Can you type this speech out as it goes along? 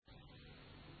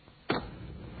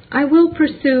I will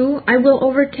pursue, I will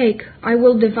overtake, I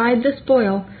will divide the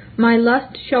spoil. My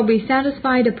lust shall be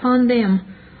satisfied upon them.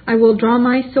 I will draw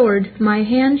my sword, my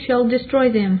hand shall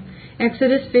destroy them.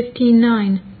 Exodus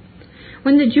 15:9.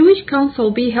 When the Jewish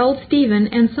council beheld Stephen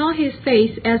and saw his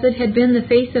face as it had been the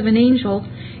face of an angel,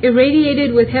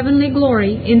 irradiated with heavenly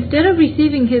glory, instead of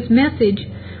receiving his message,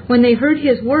 when they heard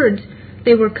his words,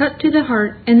 they were cut to the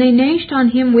heart, and they gnashed on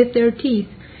him with their teeth,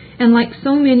 and like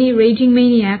so many raging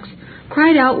maniacs,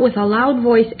 cried out with a loud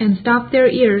voice and stopped their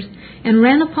ears, and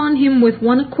ran upon him with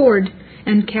one accord,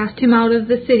 and cast him out of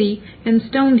the city, and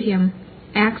stoned him.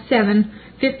 Acts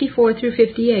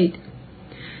 7:54-58.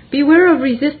 Beware of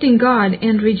resisting God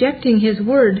and rejecting His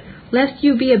word, lest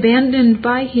you be abandoned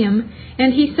by Him,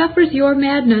 and He suffers your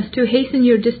madness to hasten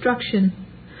your destruction.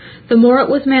 The more it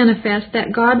was manifest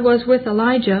that God was with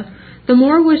Elijah, the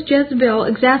more was Jezebel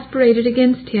exasperated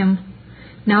against him.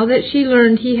 Now that she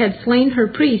learned he had slain her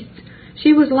priests,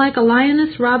 she was like a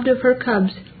lioness robbed of her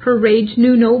cubs. Her rage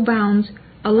knew no bounds.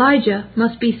 Elijah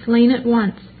must be slain at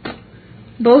once.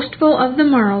 Boastful of the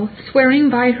morrow, swearing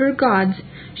by her gods,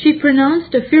 she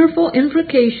pronounced a fearful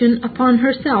imprecation upon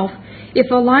herself if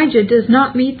Elijah does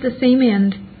not meet the same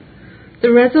end.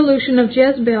 The resolution of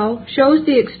Jezebel shows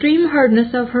the extreme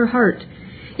hardness of her heart.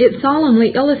 It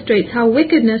solemnly illustrates how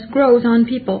wickedness grows on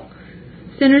people.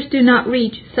 Sinners do not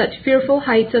reach such fearful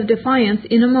heights of defiance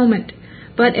in a moment,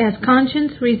 but as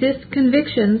conscience resists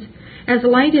convictions, as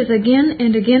light is again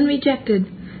and again rejected,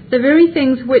 the very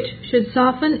things which should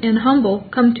soften and humble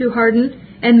come to harden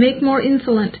and make more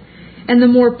insolent, and the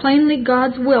more plainly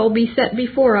God's will be set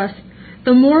before us,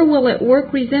 the more will it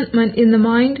work resentment in the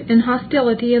mind and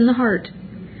hostility in the heart.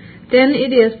 Then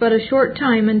it is but a short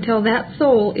time until that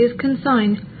soul is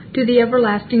consigned to the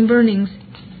everlasting burnings.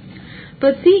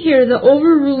 But see here the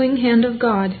overruling hand of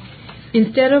God.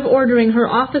 Instead of ordering her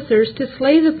officers to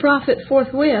slay the prophet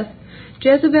forthwith,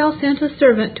 Jezebel sent a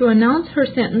servant to announce her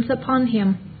sentence upon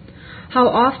him. How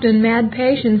often mad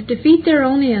passions defeat their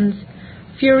own ends,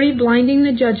 fury blinding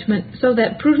the judgment, so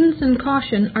that prudence and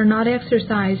caution are not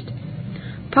exercised.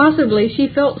 Possibly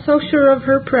she felt so sure of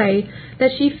her prey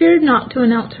that she feared not to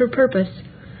announce her purpose.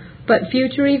 But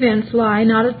future events lie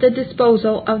not at the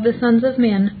disposal of the sons of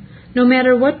men, no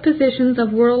matter what positions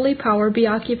of worldly power be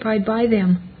occupied by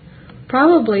them.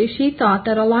 Probably she thought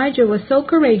that Elijah was so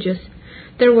courageous,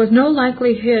 there was no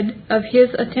likelihood of his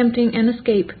attempting an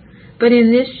escape, but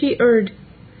in this she erred.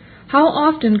 How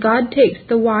often God takes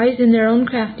the wise in their own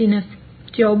craftiness,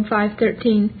 Job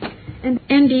 5:13,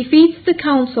 and defeats the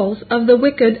counsels of the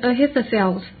wicked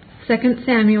Ahithophels, 2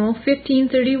 Samuel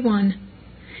 15:31.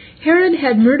 Herod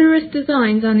had murderous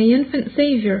designs on the infant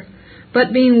Savior,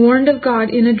 but being warned of God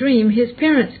in a dream, his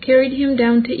parents carried him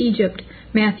down to Egypt,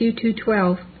 Matthew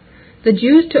 2:12. The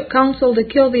Jews took counsel to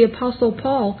kill the Apostle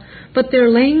Paul, but their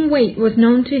laying wait was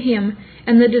known to him,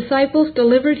 and the disciples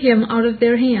delivered him out of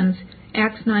their hands,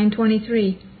 Acts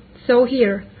 9:23. So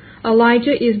here,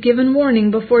 Elijah is given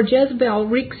warning before Jezebel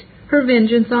wreaks her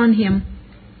vengeance on him.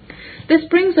 This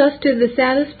brings us to the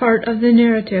saddest part of the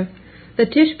narrative. The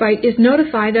Tishbite is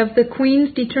notified of the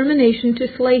queen's determination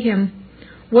to slay him.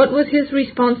 What was his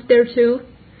response thereto?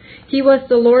 He was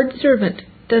the Lord's servant.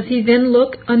 Does he then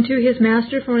look unto his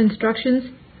master for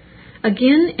instructions?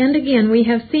 Again and again we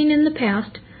have seen in the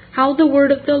past how the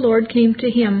word of the Lord came to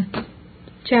him.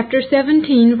 Chapter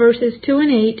 17, verses 2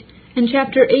 and 8, and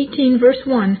chapter 18, verse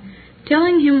 1,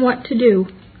 telling him what to do.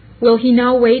 Will he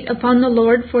now wait upon the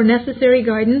Lord for necessary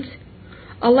guidance?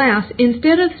 Alas,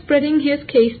 instead of spreading his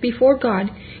case before God,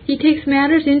 he takes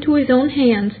matters into his own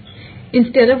hands.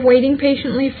 Instead of waiting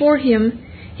patiently for him,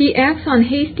 he acts on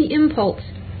hasty impulse,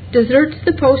 deserts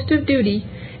the post of duty,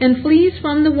 and flees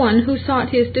from the one who sought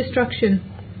his destruction.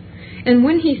 And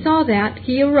when he saw that,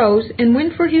 he arose and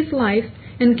went for his life,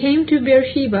 and came to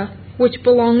Beersheba, which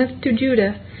belongeth to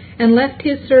Judah, and left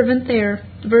his servant there.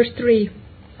 Verse 3.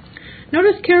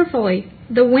 Notice carefully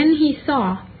the when he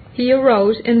saw. He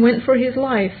arose and went for his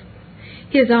life.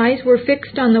 His eyes were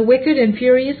fixed on the wicked and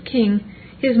furious king.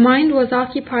 His mind was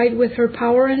occupied with her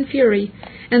power and fury,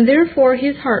 and therefore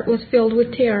his heart was filled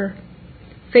with terror.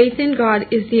 Faith in God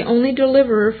is the only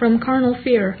deliverer from carnal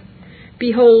fear.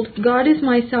 Behold, God is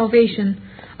my salvation.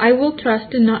 I will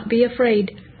trust and not be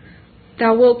afraid.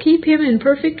 Thou wilt keep him in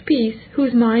perfect peace,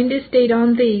 whose mind is stayed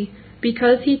on thee,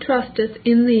 because he trusteth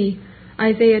in thee.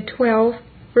 Isaiah 12,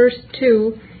 verse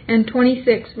 2, and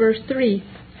 26, verse 3.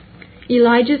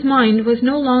 Elijah's mind was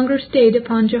no longer stayed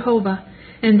upon Jehovah,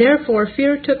 and therefore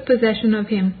fear took possession of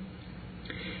him.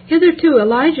 Hitherto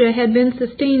Elijah had been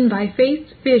sustained by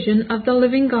faith's vision of the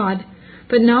living God,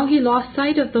 but now he lost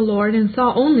sight of the Lord and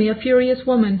saw only a furious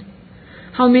woman.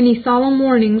 How many solemn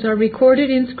warnings are recorded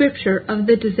in Scripture of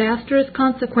the disastrous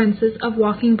consequences of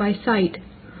walking by sight.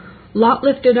 Lot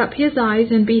lifted up his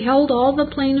eyes and beheld all the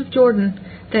plain of Jordan,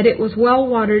 that it was well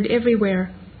watered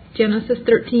everywhere, Genesis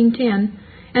 13:10,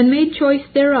 and made choice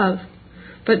thereof.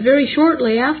 But very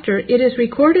shortly after it is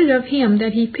recorded of him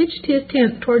that he pitched his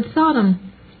tent toward Sodom.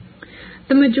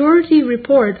 The majority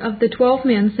report of the 12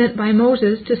 men sent by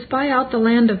Moses to spy out the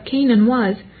land of Canaan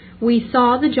was, "We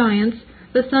saw the giants,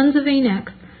 the sons of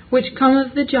Anak, which come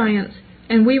of the giants,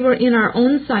 and we were in our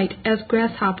own sight as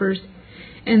grasshoppers,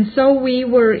 and so we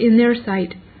were in their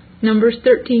sight." Numbers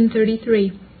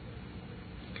 13:33.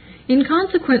 In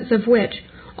consequence of which,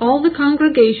 all the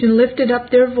congregation lifted up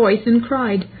their voice and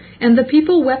cried, and the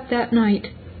people wept that night.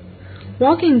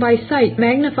 Walking by sight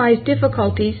magnifies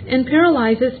difficulties and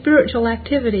paralyzes spiritual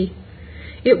activity.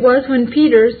 It was when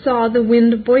Peter saw the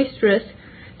wind boisterous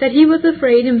that he was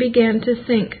afraid and began to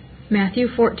sink. Matthew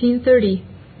 14:30.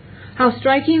 How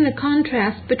striking the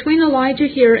contrast between Elijah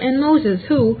here and Moses,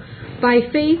 who, by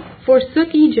faith,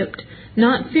 forsook Egypt,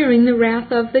 not fearing the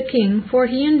wrath of the king, for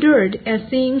he endured as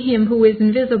seeing him who is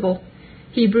invisible.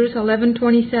 Hebrews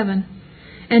 11:27.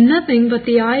 And nothing but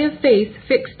the eye of faith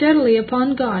fixed steadily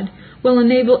upon God will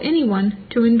enable anyone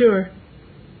to endure.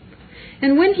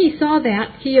 And when he saw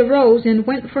that, he arose and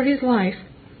went for his life,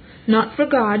 not for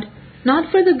God, not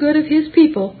for the good of his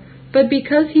people, but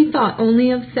because he thought only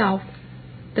of self.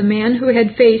 The man who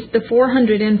had faced the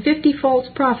 450 false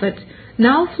prophets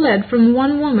now fled from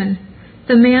one woman.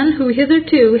 The man who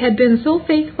hitherto had been so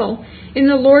faithful in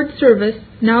the Lord's service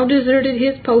now deserted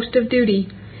his post of duty,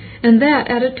 and that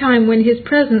at a time when his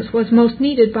presence was most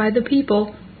needed by the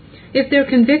people, if their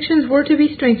convictions were to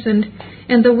be strengthened,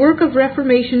 and the work of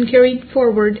reformation carried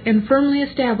forward and firmly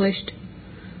established.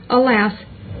 Alas,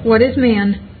 what is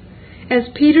man? As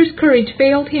Peter's courage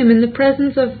failed him in the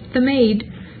presence of the maid,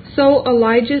 so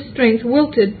Elijah's strength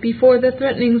wilted before the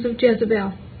threatenings of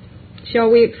Jezebel. Shall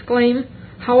we exclaim,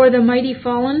 "How are the mighty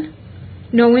fallen?"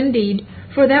 No, indeed,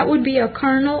 for that would be a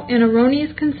carnal and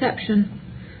erroneous conception.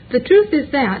 The truth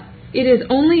is that it is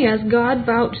only as God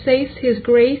vouchsafes His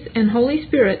grace and Holy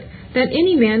Spirit that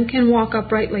any man can walk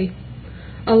uprightly.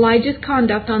 Elijah's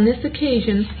conduct on this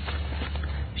occasion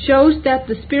shows that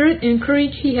the spirit and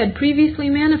courage he had previously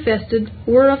manifested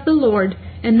were of the Lord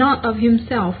and not of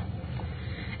himself,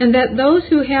 and that those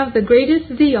who have the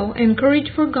greatest zeal and courage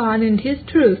for God and His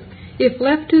truth, if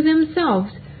left to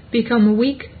themselves, become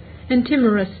weak and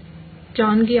timorous.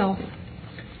 John Gill.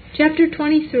 Chapter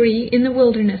 23, In the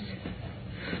Wilderness.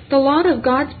 The lot of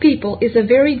God's people is a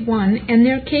varied one, and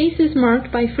their case is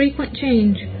marked by frequent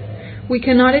change. We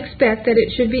cannot expect that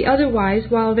it should be otherwise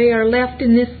while they are left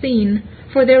in this scene,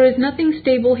 for there is nothing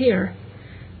stable here.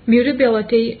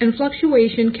 Mutability and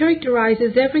fluctuation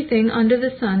characterizes everything under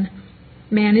the sun.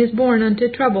 Man is born unto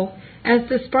trouble, as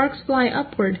the sparks fly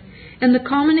upward, and the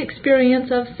common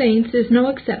experience of saints is no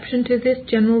exception to this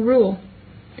general rule.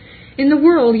 In the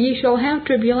world ye shall have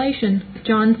tribulation,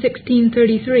 John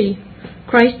 16:33.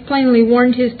 Christ plainly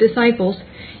warned His disciples,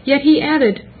 yet He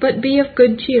added, "But be of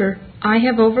good cheer, I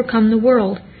have overcome the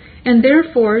world, and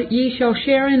therefore ye shall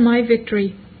share in my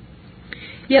victory."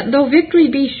 Yet though victory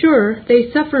be sure, they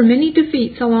suffer many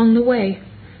defeats along the way.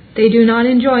 They do not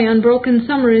enjoy unbroken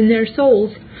summer in their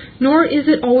souls, nor is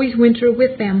it always winter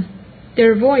with them.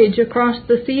 Their voyage across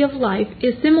the sea of life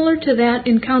is similar to that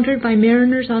encountered by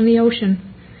mariners on the ocean.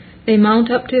 They mount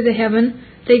up to the heaven,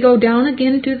 they go down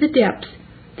again to the depths.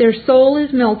 Their soul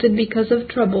is melted because of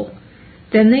trouble.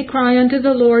 Then they cry unto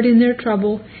the Lord in their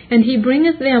trouble, and He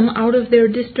bringeth them out of their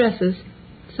distresses.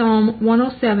 Psalm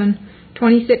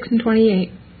 107:26 and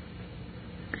 28.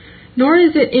 Nor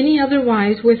is it any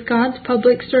otherwise with God's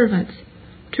public servants.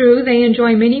 True, they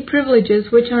enjoy many privileges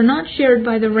which are not shared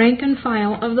by the rank and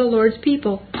file of the Lord's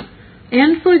people,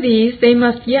 and for these they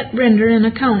must yet render an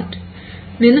account.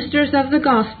 Ministers of the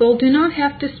gospel do not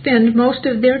have to spend most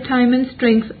of their time and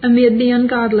strength amid the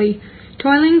ungodly,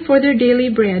 toiling for their daily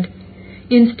bread.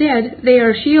 Instead, they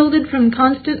are shielded from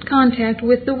constant contact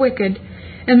with the wicked,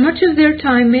 and much of their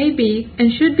time may be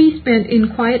and should be spent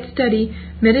in quiet study,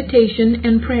 meditation,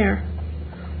 and prayer.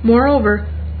 Moreover,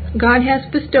 God has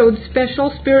bestowed special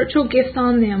spiritual gifts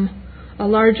on them, a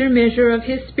larger measure of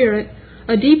His Spirit,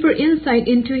 a deeper insight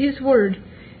into His Word,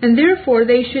 and therefore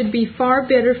they should be far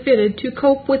better fitted to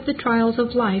cope with the trials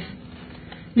of life.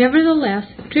 Nevertheless,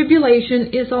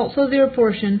 tribulation is also their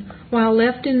portion while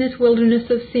left in this wilderness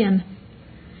of sin.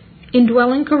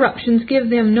 Indwelling corruptions give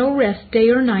them no rest day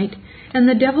or night, and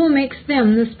the devil makes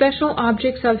them the special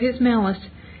objects of his malice,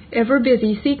 ever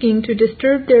busy seeking to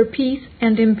disturb their peace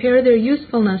and impair their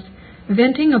usefulness,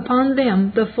 venting upon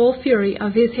them the full fury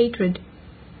of his hatred.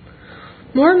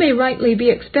 More may rightly be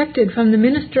expected from the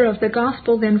minister of the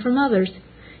gospel than from others.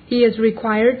 He is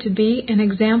required to be an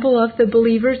example of the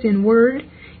believers in word,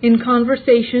 in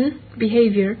conversation,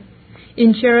 behavior,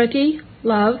 in charity,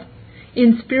 love,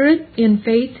 in spirit, in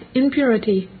faith, in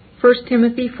purity. 1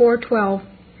 Timothy 4:12.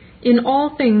 In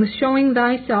all things showing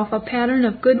thyself a pattern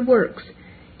of good works,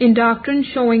 in doctrine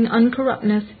showing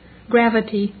uncorruptness,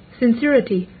 gravity,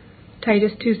 sincerity.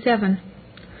 Titus 2:7.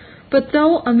 But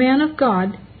though a man of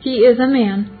God, he is a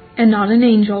man, and not an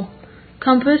angel,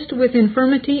 compassed with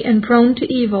infirmity and prone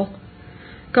to evil.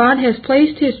 God has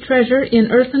placed his treasure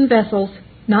in earthen vessels,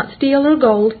 not steel or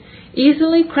gold,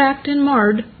 easily cracked and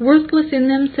marred, worthless in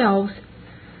themselves,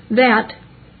 that,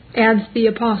 adds the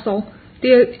apostle,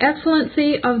 the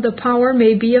excellency of the power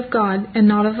may be of God and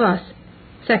not of us.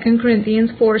 2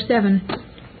 Corinthians 4:7.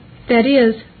 That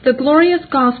is, the glorious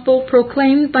gospel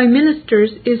proclaimed by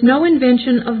ministers is no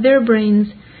invention of their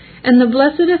brains, and the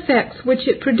blessed effects which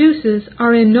it produces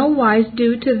are in no wise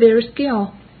due to their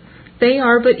skill. They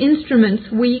are but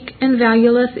instruments weak and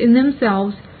valueless in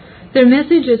themselves. Their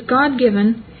message is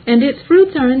God-given, and its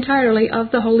fruits are entirely of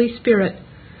the Holy Spirit,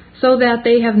 so that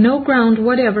they have no ground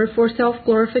whatever for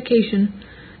self-glorification,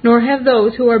 nor have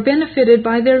those who are benefited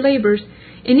by their labors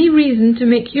any reason to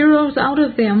make heroes out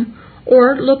of them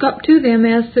or look up to them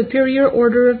as superior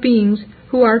order of beings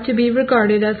who are to be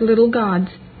regarded as little gods.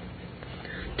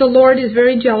 The Lord is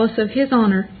very jealous of his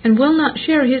honor and will not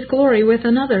share his glory with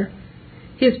another.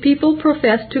 His people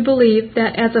profess to believe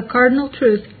that as a cardinal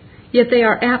truth, yet they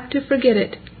are apt to forget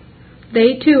it.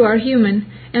 They too are human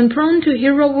and prone to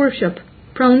hero worship,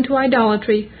 prone to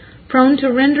idolatry, prone to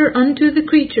render unto the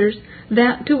creatures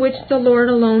that to which the Lord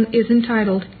alone is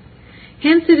entitled.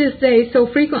 Hence it is they so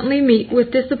frequently meet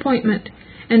with disappointment,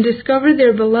 and discover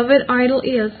their beloved idol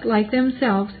is, like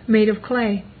themselves, made of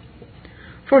clay.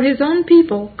 For his own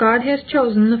people God has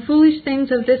chosen the foolish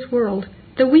things of this world,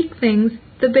 the weak things,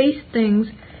 the base things,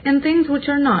 and things which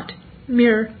are not,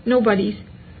 mere nobodies,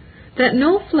 that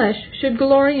no flesh should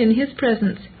glory in his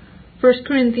presence. 1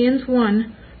 Corinthians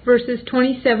 1, verses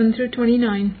 27 through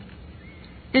 29.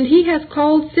 And he has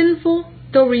called sinful,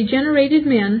 though regenerated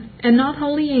men, and not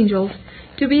holy angels,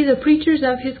 to be the preachers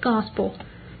of his gospel,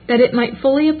 that it might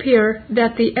fully appear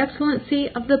that the excellency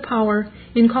of the power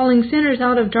in calling sinners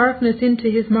out of darkness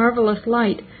into his marvelous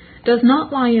light does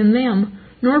not lie in them,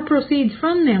 nor proceeds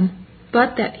from them,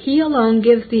 but that he alone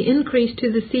gives the increase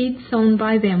to the seed sown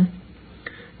by them.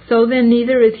 So then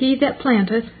neither is he that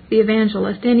planteth, the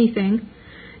evangelist, anything,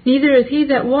 neither is he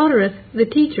that watereth, the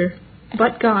teacher,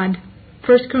 but God.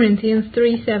 1 Corinthians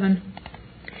 3:7.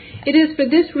 It is for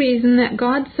this reason that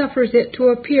God suffers it to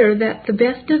appear that the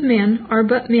best of men are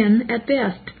but men at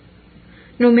best.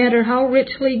 No matter how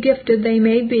richly gifted they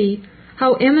may be,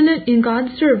 how eminent in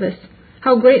God's service,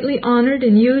 how greatly honored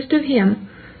and used of him,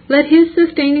 let his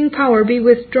sustaining power be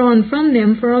withdrawn from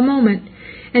them for a moment,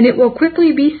 and it will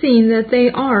quickly be seen that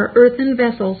they are earthen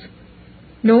vessels.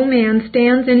 No man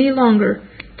stands any longer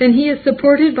than he is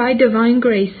supported by divine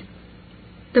grace.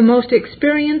 The most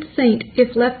experienced saint,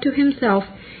 if left to himself,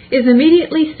 is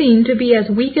immediately seen to be as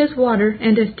weak as water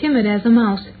and as timid as a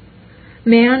mouse.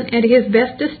 Man at his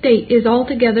best estate is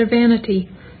altogether vanity.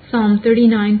 Psalm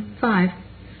 39:5.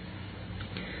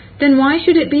 Then why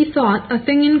should it be thought a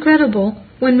thing incredible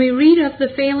when we read of the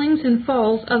failings and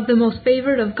falls of the most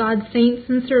favored of God's saints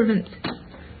and servants?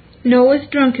 Noah's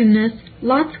drunkenness,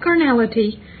 Lot's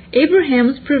carnality,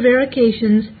 Abraham's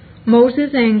prevarications,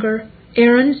 Moses' anger,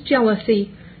 Aaron's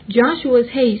jealousy, Joshua's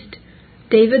haste,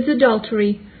 David's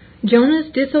adultery,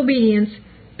 Jonah's disobedience,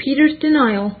 Peter's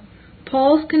denial,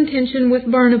 Paul's contention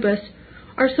with Barnabas,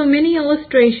 are so many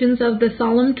illustrations of the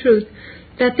solemn truth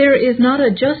that there is not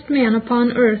a just man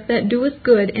upon earth that doeth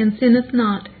good and sinneth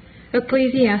not.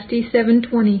 Ecclesiastes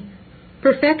 7:20.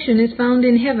 Perfection is found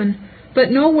in heaven,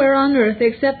 but nowhere on earth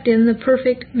except in the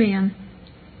perfect man.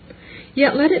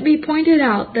 Yet let it be pointed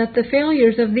out that the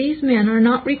failures of these men are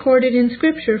not recorded in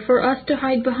Scripture for us to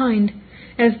hide behind,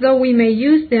 as though we may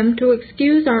use them to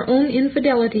excuse our own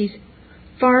infidelities.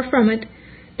 Far from it,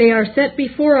 they are set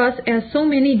before us as so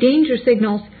many danger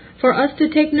signals for us to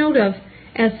take note of,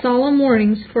 as solemn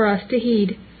warnings for us to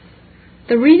heed.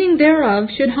 The reading thereof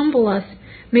should humble us,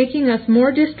 making us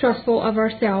more distrustful of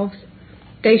ourselves.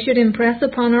 They should impress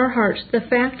upon our hearts the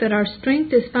fact that our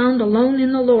strength is found alone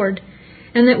in the Lord,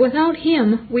 and that without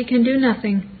him we can do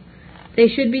nothing. They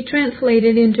should be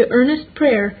translated into earnest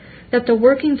prayer that the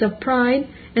workings of pride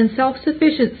and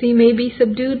self-sufficiency may be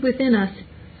subdued within us.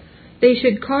 They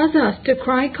should cause us to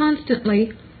cry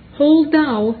constantly, "Hold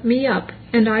thou me up,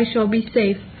 and I shall be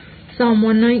safe." Psalm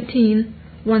 119,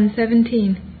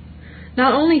 117.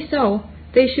 Not only so,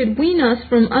 They should wean us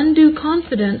from undue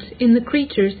confidence in the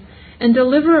creatures, and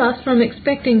deliver us from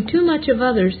expecting too much of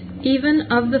others, even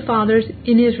of the fathers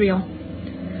in Israel.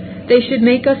 They should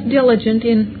make us diligent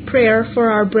in prayer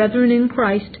for our brethren in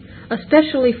Christ,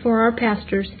 especially for our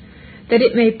pastors, that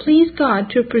it may please God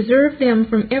to preserve them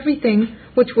from everything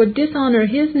which would dishonor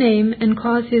His name and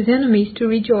cause His enemies to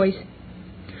rejoice.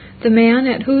 The man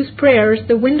at whose prayers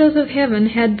the windows of heaven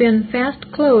had been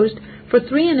fast closed for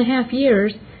 3.5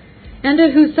 years, and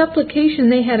at whose supplication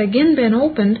they had again been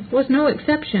opened, was no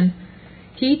exception.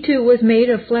 He too was made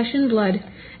of flesh and blood,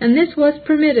 and this was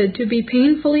permitted to be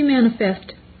painfully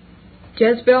manifest.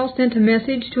 Jezebel sent a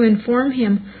message to inform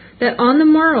him that on the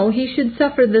morrow he should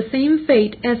suffer the same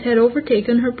fate as had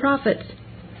overtaken her prophets.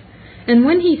 And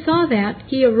when he saw that,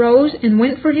 he arose and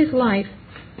went for his life.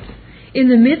 In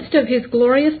the midst of his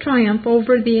glorious triumph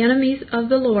over the enemies of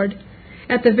the Lord,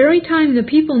 at the very time the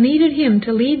people needed him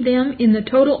to lead them in the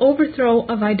total overthrow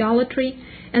of idolatry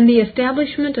and the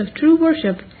establishment of true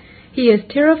worship, he is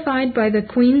terrified by the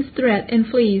queen's threat and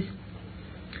flees.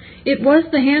 It was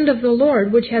the hand of the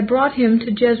Lord which had brought him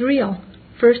to Jezreel,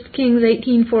 1 Kings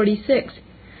 18:46,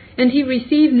 and he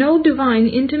received no divine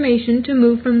intimation to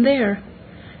move from there.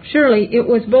 Surely it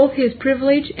was both his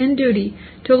privilege and duty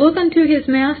to look unto his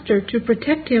master to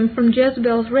protect him from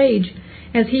Jezebel's rage,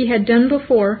 as he had done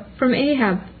before from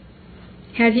Ahab.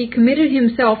 Had he committed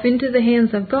himself into the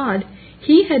hands of God,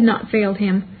 he had not failed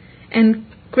him, and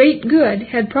great good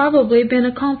had probably been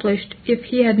accomplished if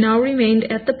he had now remained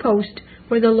at the post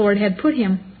where the Lord had put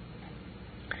him.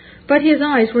 But his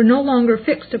eyes were no longer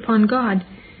fixed upon God.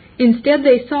 Instead,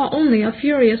 they saw only a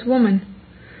furious woman.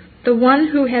 The one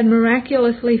who had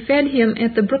miraculously fed him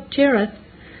at the brook Cherith,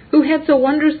 who had so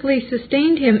wondrously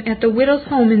sustained him at the widow's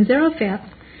home in Zarephath,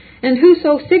 and who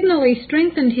so signally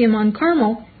strengthened him on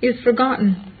Carmel, is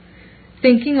forgotten.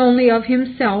 Thinking only of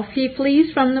himself, he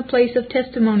flees from the place of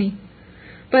testimony.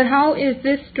 But how is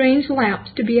this strange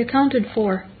lapse to be accounted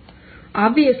for?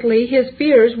 Obviously, his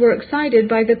fears were excited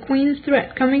by the queen's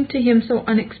threat coming to him so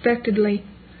unexpectedly.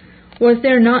 Was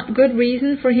there not good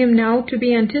reason for him now to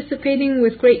be anticipating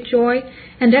with great joy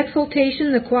and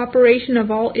exultation the cooperation of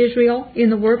all Israel in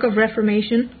the work of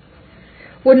reformation?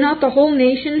 Would not the whole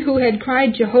nation who had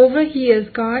cried, "Jehovah, He is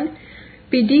God,"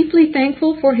 be deeply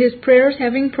thankful for his prayers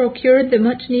having procured the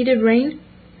much-needed rain?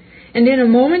 And in a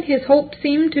moment his hope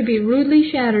seemed to be rudely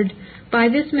shattered by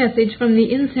this message from the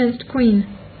incensed queen.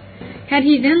 Had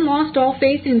he then lost all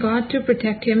faith in God to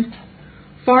protect him?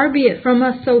 Far be it from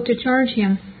us so to charge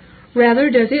him. Rather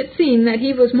does it seem that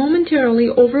he was momentarily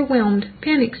overwhelmed,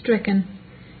 panic-stricken.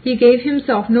 He gave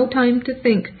himself no time to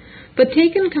think, but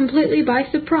taken completely by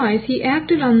surprise, he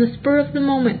acted on the spur of the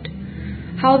moment.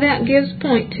 How that gives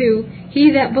point to,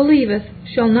 "He that believeth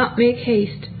shall not make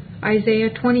haste," Isaiah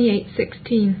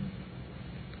 28:16.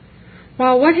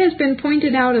 While what has been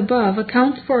pointed out above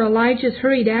accounts for Elijah's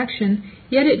hurried action,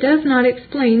 yet it does not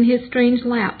explain his strange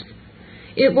lapse.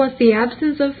 It was the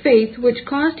absence of faith which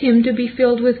caused him to be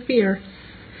filled with fear.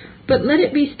 But let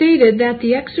it be stated that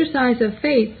the exercise of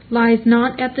faith lies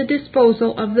not at the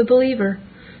disposal of the believer,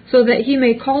 so that he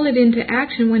may call it into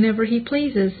action whenever he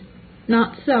pleases.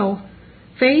 Not so.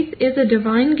 Faith is a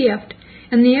divine gift,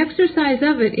 and the exercise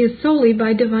of it is solely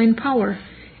by divine power,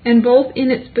 and both in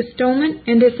its bestowment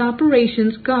and its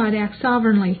operations God acts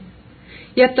sovereignly.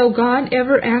 Yet though God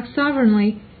ever acts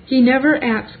sovereignly, He never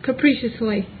acts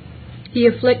capriciously. He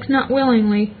afflicts not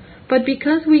willingly, but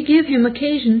because we give Him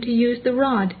occasion to use the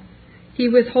rod. He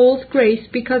withholds grace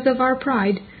because of our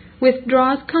pride,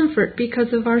 withdraws comfort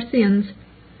because of our sins.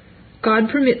 God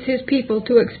permits His people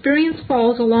to experience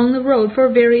falls along the road for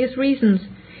various reasons,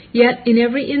 yet in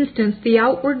every instance the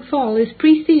outward fall is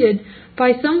preceded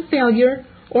by some failure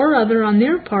or other on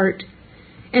their part.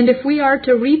 And if we are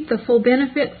to reap the full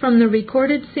benefit from the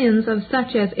recorded sins of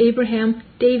such as Abraham,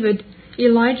 David,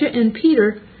 Elijah, and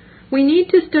Peter, we need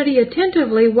to study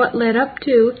attentively what led up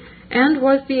to and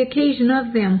was the occasion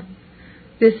of them.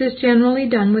 This is generally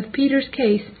done with Peter's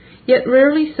case, yet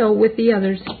rarely so with the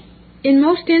others. In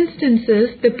most instances,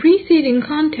 the preceding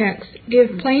contexts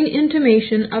give plain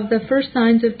intimation of the first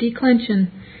signs of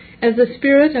declension, as the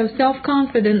spirit of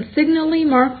self-confidence signally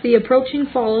marked the approaching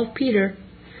fall of Peter.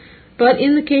 But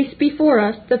in the case before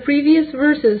us, the previous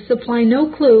verses supply no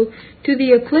clue to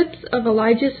the eclipse of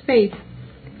Elijah's faith,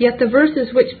 yet the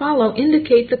verses which follow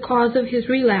indicate the cause of his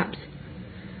relapse.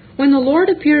 When the Lord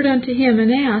appeared unto him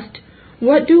and asked,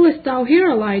 "What doest thou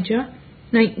here, Elijah?"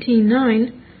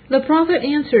 19:9, the prophet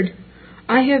answered,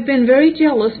 "I have been very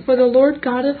jealous for the Lord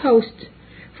God of hosts,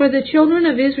 for the children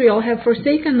of Israel have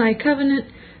forsaken thy covenant,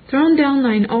 thrown down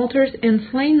thine altars, and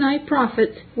slain thy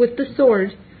prophets with the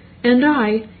sword, and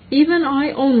I, even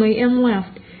I only am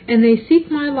left, and they seek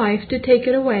my life to take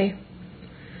it away."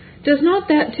 Does not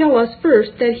that tell us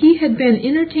first that he had been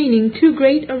entertaining too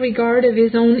great a regard of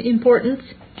his own importance?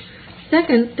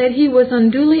 Second, that he was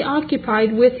unduly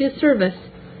occupied with his service.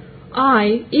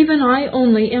 "I, even I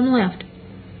only am left,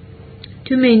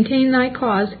 to maintain thy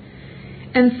cause."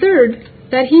 And third,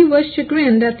 that he was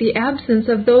chagrined at the absence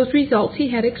of those results he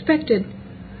had expected.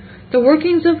 The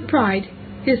workings of pride,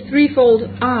 his threefold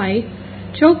 "I,"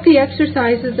 choke the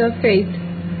exercises of faith.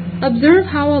 Observe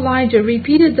how Elijah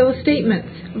repeated those statements,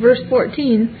 verse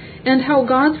 14, and how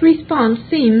God's response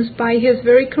seems, by his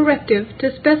very corrective,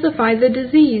 to specify the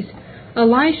disease.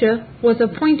 Elisha was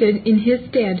appointed in his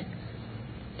stead.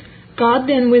 God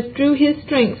then withdrew his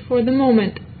strength for the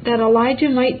moment, that Elijah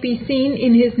might be seen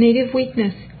in his native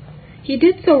weakness. He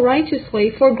did so righteously,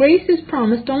 for grace is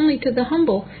promised only to the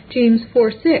humble, James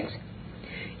 4:6.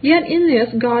 Yet in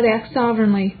this God acts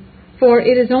sovereignly, for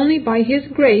it is only by his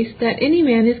grace that any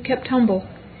man is kept humble.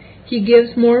 He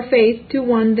gives more faith to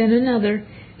one than another,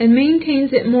 and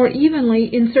maintains it more evenly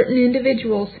in certain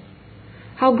individuals.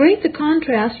 How great the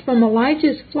contrast from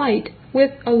Elijah's flight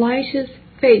with Elisha's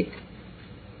faith!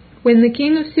 When the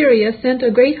king of Syria sent a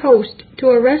great host to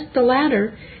arrest the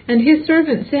latter, and his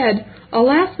servant said,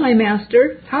 "Alas, my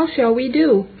master, how shall we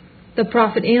do?" the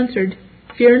prophet answered,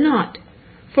 "Fear not,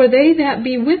 for they that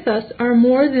be with us are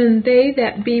more than they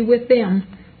that be with them."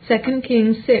 2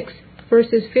 Kings 6,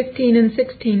 verses 15 and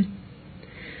 16.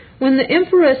 When the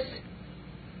Empress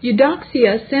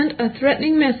Eudoxia sent a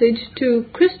threatening message to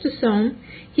Chrysostom,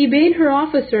 he bade her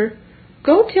officer,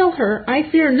 "Go tell her, I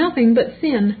fear nothing but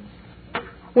sin."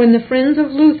 When the friends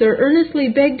of Luther earnestly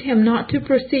begged him not to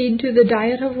proceed to the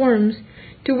diet of worms,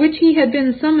 to which he had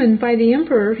been summoned by the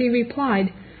emperor, he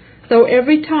replied, "Though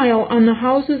every tile on the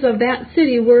houses of that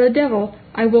city were a devil,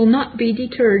 I will not be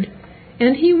deterred."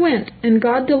 And he went, and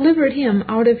God delivered him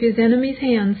out of his enemies'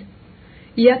 hands.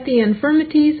 Yet the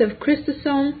infirmities of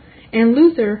Chrysostom and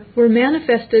Luther were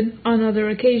manifested on other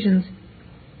occasions.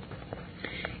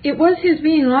 It was his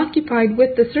being occupied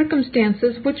with the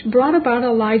circumstances which brought about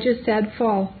Elijah's sad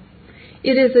fall.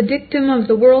 It is a dictum of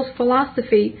the world's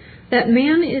philosophy that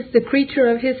man is the creature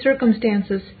of his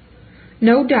circumstances.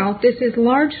 No doubt this is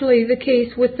largely the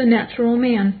case with the natural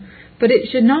man, but it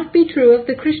should not be true of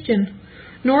the Christian,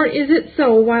 nor is it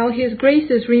so while his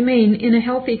graces remain in a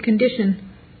healthy condition.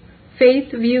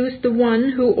 Faith views the one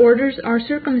who orders our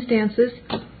circumstances,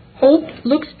 hope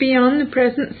looks beyond the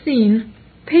present scene,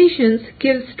 patience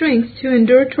gives strength to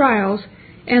endure trials,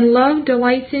 and love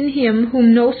delights in him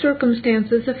whom no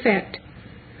circumstances affect.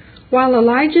 While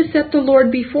Elijah set the Lord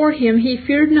before him, he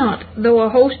feared not, though a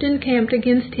host encamped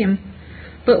against him.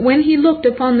 But when he looked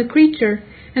upon the creature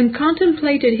and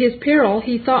contemplated his peril,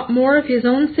 he thought more of his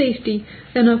own safety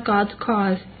than of God's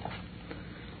cause.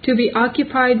 To be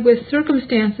occupied with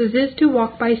circumstances is to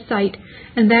walk by sight,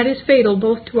 and that is fatal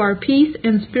both to our peace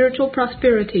and spiritual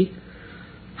prosperity.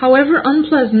 However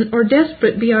unpleasant or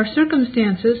desperate be our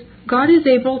circumstances, God is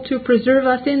able to preserve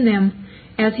us in them,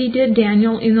 as he did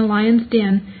Daniel in the lion's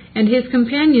den, and his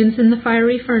companions in the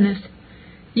fiery furnace.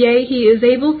 Yea, he is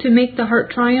able to make the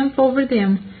heart triumph over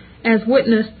them, as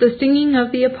witnessed the singing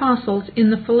of the apostles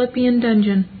in the Philippian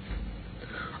dungeon.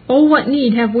 Oh, what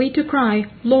need have we to cry,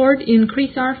 "Lord,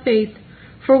 increase our faith,"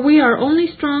 for we are only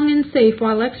strong and safe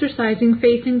while exercising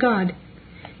faith in God.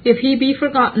 If he be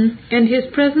forgotten, and his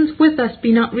presence with us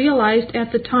be not realized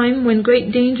at the time when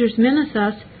great dangers menace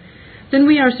us, then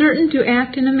we are certain to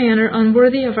act in a manner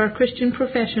unworthy of our Christian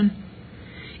profession.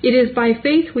 It is by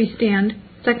faith we stand,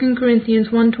 2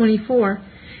 Corinthians 1:24,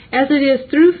 as it is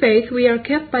through faith we are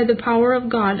kept by the power of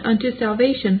God unto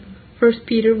salvation, 1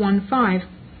 Peter 1:5.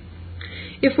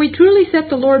 If we truly set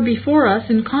the Lord before us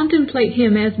and contemplate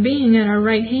him as being at our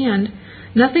right hand,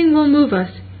 nothing will move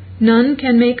us, none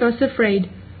can make us afraid.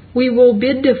 We will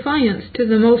bid defiance to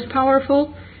the most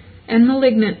powerful and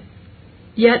malignant.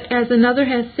 Yet, as another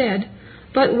has said,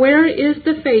 but where is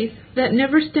the faith that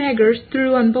never staggers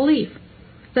through unbelief?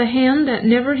 The hand that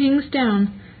never hangs down,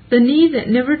 the knee that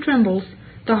never trembles,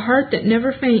 the heart that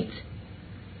never faints.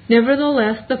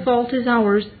 Nevertheless, the fault is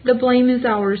ours, the blame is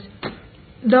ours.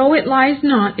 Though it lies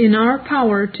not in our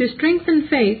power to strengthen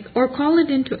faith or call it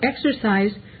into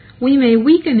exercise, we may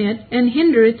weaken it and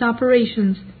hinder its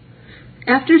operations.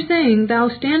 After saying, "Thou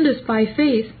standest by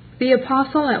faith," the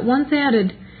apostle at once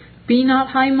added, "Be not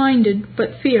high-minded,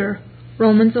 but fear."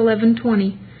 Romans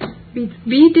 11:20.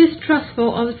 Be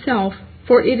distrustful of self,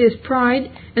 for it is pride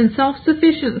and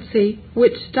self-sufficiency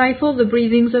which stifle the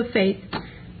breathings of faith.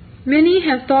 Many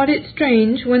have thought it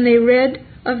strange when they read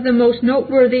of the most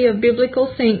noteworthy of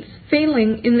biblical saints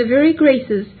failing in the very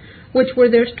graces which were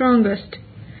their strongest.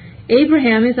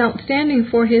 Abraham is outstanding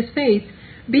for his faith,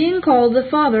 being called the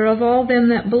father of all them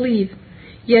that believe.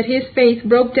 Yet his faith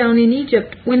broke down in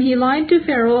Egypt when he lied to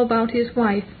Pharaoh about his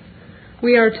wife.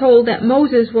 We are told that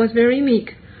Moses was very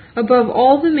meek, above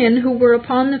all the men who were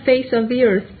upon the face of the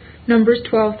earth, Numbers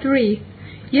 12:3.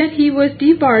 Yet he was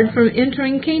debarred from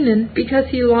entering Canaan because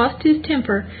he lost his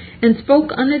temper and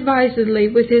spoke unadvisedly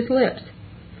with his lips.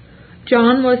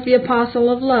 John was the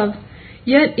apostle of love,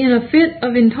 yet in a fit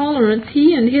of intolerance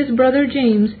he and his brother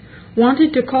James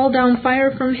wanted to call down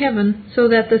fire from heaven so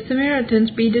that the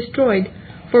Samaritans be destroyed,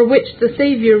 for which the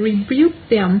Savior rebuked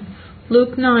them,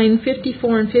 Luke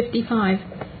 9:54 and 55.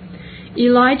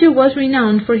 Elijah was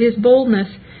renowned for his boldness,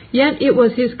 yet it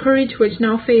was his courage which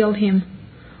now failed him.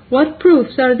 What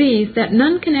proofs are these that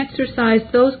none can exercise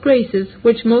those graces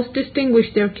which most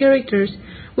distinguish their characters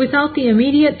without the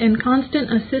immediate and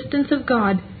constant assistance of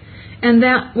God, and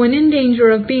that, when in danger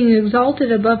of being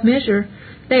exalted above measure,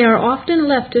 they are often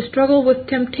left to struggle with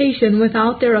temptation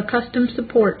without their accustomed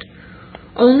support.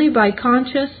 Only by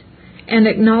conscious and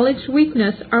acknowledged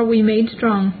weakness are we made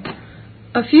strong.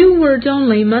 A few words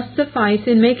only must suffice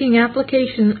in making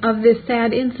application of this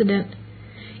sad incident.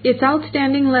 Its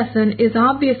outstanding lesson is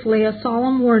obviously a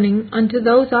solemn warning unto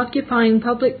those occupying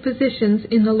public positions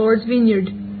in the Lord's vineyard.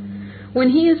 When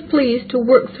He is pleased to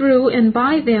work through and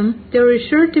by them, there is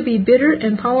sure to be bitter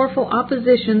and powerful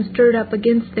opposition stirred up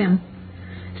against them.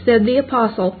 Said the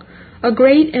Apostle, "A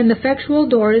great and effectual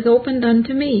door is opened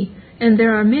unto me, and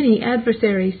there are many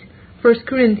adversaries." 1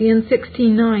 Corinthians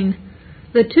 16:9.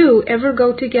 The two ever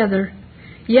go together.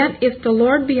 Yet if the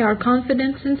Lord be our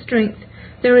confidence and strength,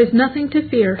 there is nothing to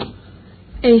fear.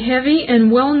 A heavy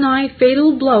and well-nigh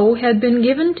fatal blow had been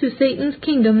given to Satan's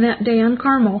kingdom that day on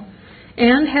Carmel,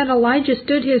 and had Elijah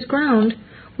stood his ground,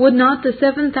 would not the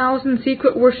 7,000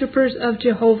 secret worshippers of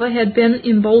Jehovah have been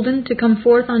emboldened to come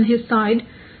forth on his side,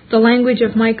 the language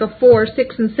of Micah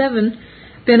 4:6 and 7,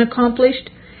 been accomplished,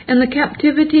 and the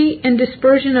captivity and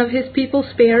dispersion of his people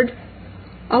spared?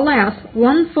 Alas,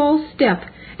 one false step,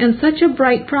 and such a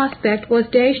bright prospect was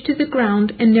dashed to the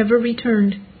ground and never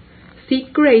returned.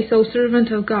 Seek grace, O servant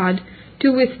of God,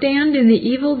 to withstand in the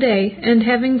evil day, and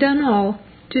having done all,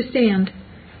 to stand.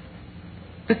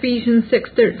 Ephesians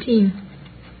 6:13.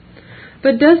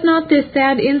 But does not this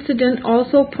sad incident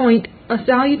also point a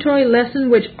salutary lesson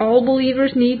which all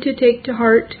believers need to take to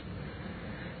heart?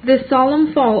 This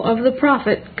solemn fall of the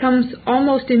prophet comes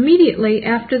almost immediately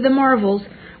after the marvels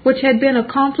which had been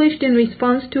accomplished in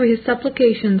response to his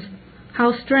supplications.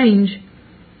 How strange!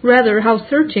 Rather, how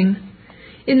searching!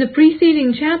 In the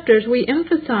preceding chapters we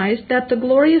emphasized that the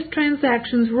glorious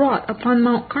transactions wrought upon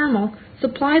Mount Carmel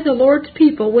supply the Lord's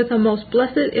people with a most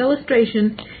blessed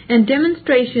illustration and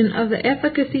demonstration of the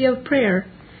efficacy of prayer,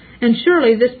 and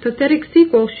surely this pathetic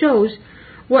sequel shows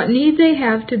what need they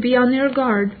have to be on their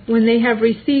guard when they have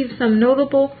received some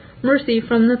notable mercy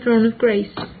from the throne of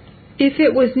grace. If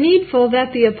it was needful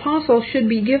that the apostle should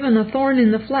be given a thorn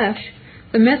in the flesh,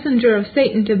 the messenger of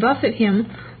Satan to buffet him,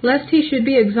 lest he should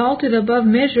be exalted above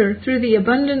measure through the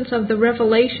abundance of the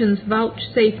revelations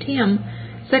vouchsafed him,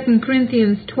 2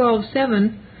 Corinthians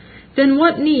 12:7, then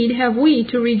what need have we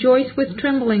to rejoice with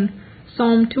trembling,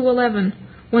 Psalm 2:11,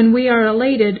 when we are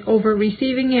elated over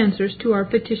receiving answers to our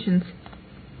petitions?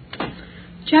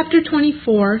 Chapter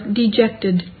 24,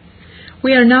 Dejected.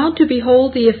 We are now to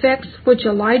behold the effects which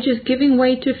Elijah's giving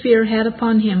way to fear had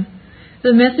upon him.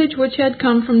 The message which had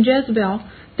come from Jezebel,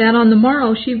 that on the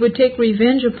morrow she would take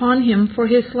revenge upon him for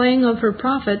his slaying of her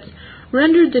prophets,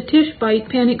 rendered the Tishbite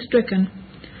panic-stricken.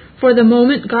 For the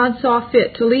moment God saw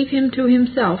fit to leave him to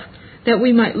himself, that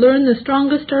we might learn the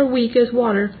strongest are weak as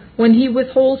water when he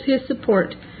withholds his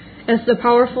support, as the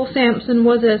powerful Samson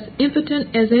was as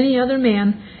impotent as any other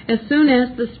man as soon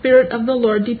as the Spirit of the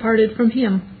Lord departed from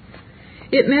him.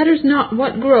 It matters not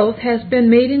what growth has been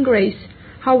made in grace,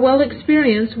 how well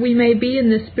experienced we may be in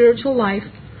the spiritual life,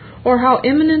 or how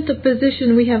eminent the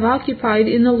position we have occupied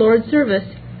in the Lord's service.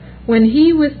 When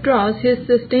He withdraws His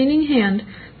sustaining hand,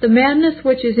 the madness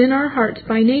which is in our hearts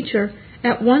by nature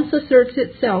at once asserts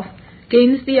itself,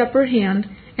 gains the upper hand,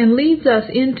 and leads us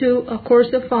into a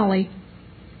course of folly.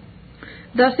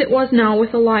 Thus it was now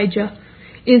with Elijah.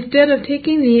 Instead of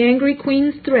taking the angry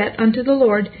queen's threat unto the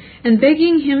Lord and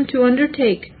begging him to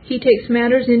undertake, he takes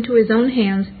matters into his own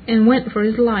hands and went for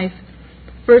his life.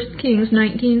 1 Kings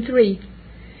 19:3.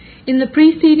 In the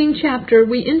preceding chapter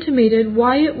we intimated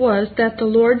why it was that the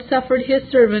Lord suffered His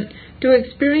servant to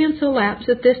experience a lapse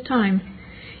at this time.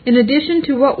 In addition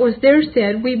to what was there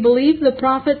said, we believe the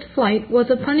prophet's flight was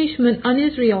a punishment on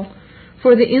Israel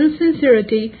for the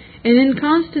insincerity and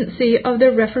inconstancy of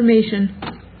their reformation.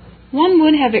 One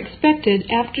would have expected,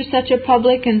 after such a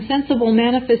public and sensible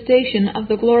manifestation of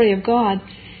the glory of God,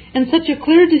 and such a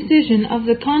clear decision of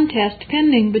the contest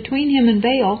pending between him and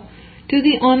Baal, to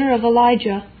the honor of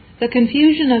Elijah, the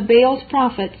confusion of Baal's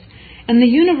prophets, and the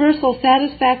universal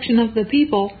satisfaction of the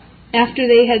people, after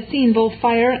they had seen both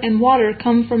fire and water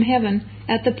come from heaven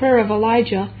at the prayer of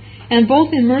Elijah, and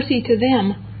both in mercy to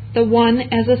them, the one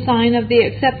as a sign of the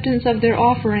acceptance of their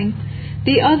offering,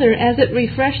 the other as it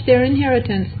refreshed their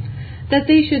inheritance, that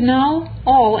they should now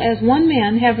all as one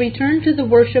man have returned to the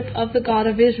worship of the God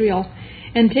of Israel,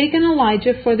 and taken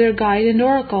Elijah for their guide and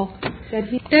oracle,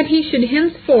 that he should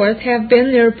henceforth have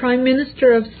been their prime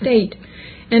minister of state,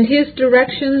 and his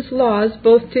directions laws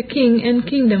both to king and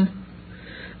kingdom.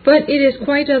 But it is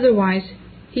quite otherwise.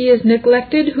 He is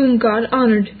neglected whom God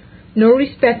honored. No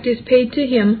respect is paid to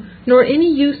him, nor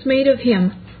any use made of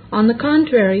him. On the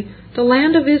contrary, the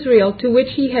land of Israel, to which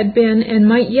he had been and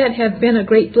might yet have been a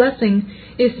great blessing,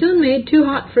 is soon made too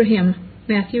hot for him.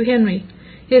 Matthew Henry.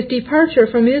 His departure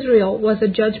from Israel was a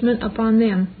judgment upon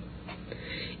them.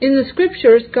 In the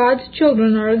Scriptures, God's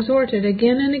children are exhorted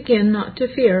again and again not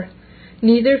to fear.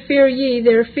 Neither fear ye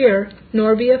their fear,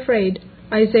 nor be afraid.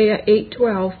 Isaiah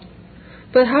 8:12.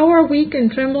 But how are weak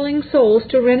and trembling souls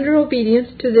to render obedience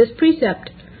to this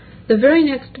precept? The very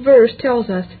next verse tells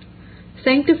us,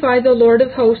 "Sanctify the Lord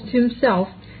of hosts himself,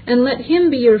 and let him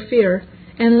be your fear,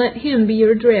 and let him be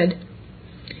your dread."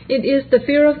 It is the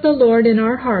fear of the Lord in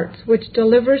our hearts which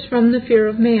delivers from the fear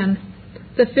of man,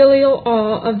 the filial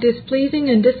awe of displeasing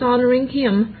and dishonoring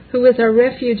him who is our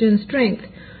refuge and strength,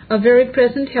 a very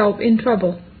present help in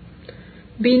trouble.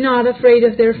 "Be not afraid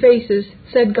of their faces,"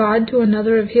 said God to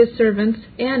another of his servants,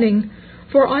 adding,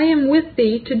 "For I am with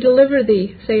thee to deliver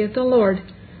thee, saith the Lord."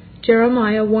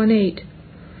 Jeremiah 1:8.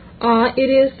 Ah, it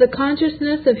is the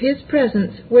consciousness of his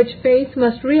presence which faith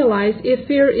must realize if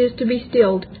fear is to be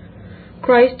stilled.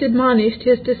 Christ admonished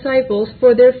his disciples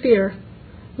for their fear.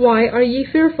 "Why are ye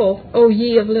fearful, O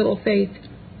ye of little faith?"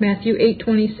 Matthew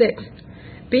 8:26.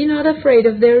 "Be not afraid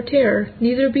of their terror,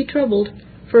 neither be troubled."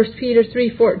 1 Peter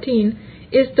 3:14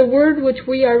 is the word which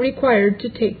we are required to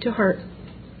take to heart.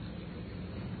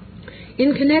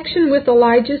 In connection with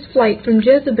Elijah's flight from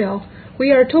Jezebel,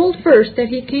 we are told first that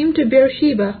he came to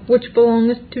Beersheba, which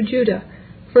belongeth to Judah.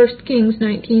 1 Kings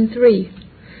 19:3.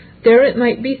 There it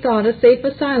might be thought a safe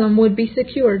asylum would be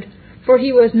secured, for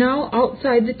he was now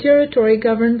outside the territory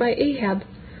governed by Ahab.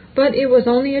 But it was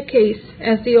only a case,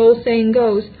 as the old saying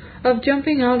goes, of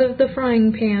jumping out of the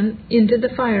frying pan into the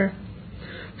fire.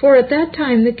 For at that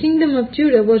time the kingdom of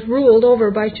Judah was ruled over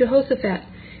by Jehoshaphat,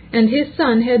 and his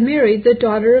son had married the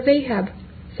daughter of Ahab.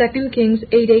 2 Kings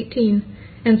 8:18.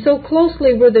 And so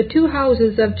closely were the two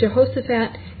houses of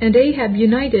Jehoshaphat and Ahab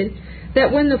united,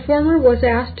 that when the former was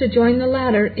asked to join the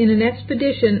latter in an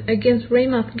expedition against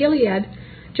Ramoth-Gilead,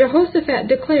 Jehoshaphat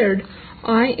declared,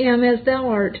 "I am as thou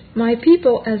art, my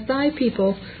people as thy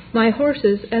people, my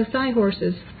horses as thy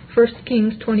horses." 1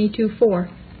 Kings 22:4.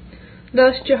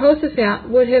 Thus Jehoshaphat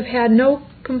would have had no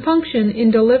compunction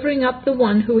in delivering up the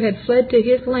one who had fled to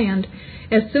his land,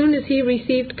 as soon as he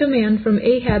received command from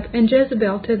Ahab and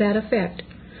Jezebel to that effect.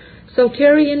 So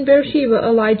tarry in Beersheba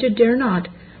Elijah dare not,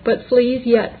 but flees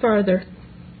yet farther.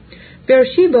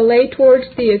 Beersheba lay towards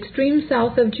the extreme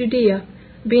south of Judea,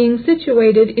 being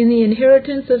situated in the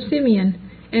inheritance of Simeon,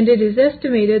 and it is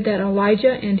estimated that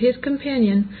Elijah and his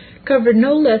companion covered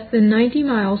no less than 90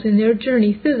 miles in their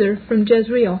journey thither from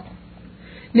Jezreel.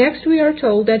 Next we are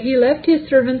told that he left his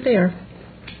servant there.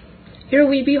 Here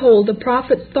we behold the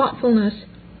prophet's thoughtfulness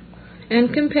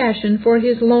and compassion for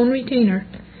his lone retainer.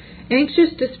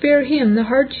 Anxious to spare him the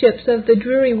hardships of the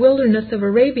dreary wilderness of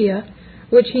Arabia,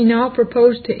 which he now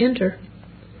proposed to enter.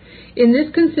 In this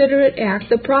considerate act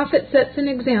the prophet sets an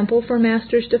example for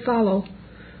masters to follow,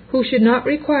 who should not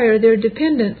require their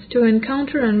dependents to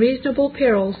encounter unreasonable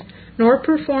perils, nor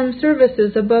perform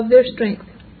services above their strength.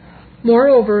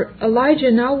 Moreover,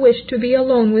 Elijah now wished to be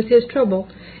alone with his trouble,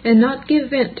 and not give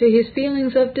vent to his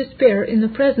feelings of despair in the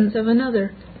presence of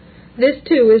another. This,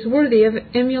 too, is worthy of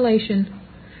emulation.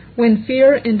 When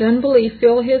fear and unbelief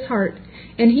fill his heart,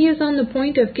 and he is on the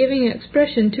point of giving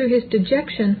expression to his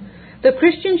dejection, the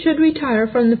Christian should retire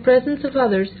from the presence of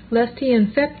others, lest he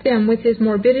infect them with his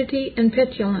morbidity and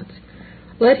petulance.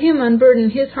 Let him unburden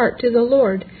his heart to the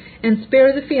Lord, and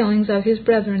spare the feelings of his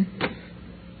brethren.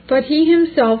 But he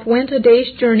himself went a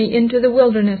day's journey into the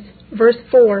wilderness. Verse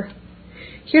 4.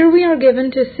 Here we are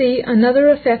given to see another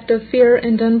effect of fear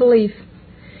and unbelief.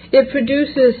 It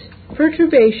produces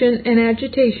perturbation and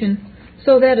agitation,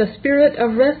 so that a spirit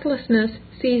of restlessness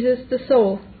seizes the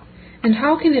soul. And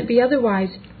how can it be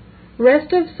otherwise?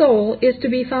 Rest of soul is to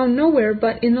be found nowhere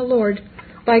but in the Lord,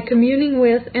 by communing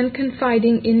with and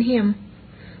confiding in Him.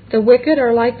 The wicked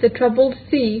are like the troubled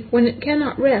sea when it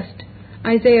cannot rest.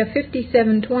 Isaiah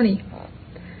 57:20.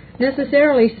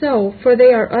 Necessarily so, for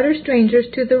they are utter strangers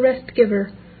to the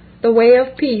rest-giver. The way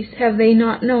of peace have they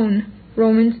not known.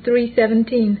 Romans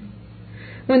 3:17.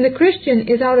 When the Christian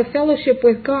is out of fellowship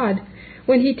with God,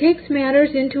 when he takes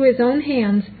matters into his own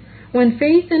hands, when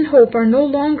faith and hope are no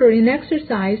longer in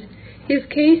exercise, his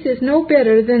case is no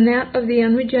better than that of the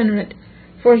unregenerate,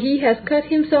 for he has cut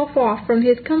himself off from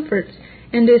his comforts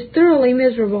and is thoroughly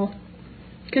miserable.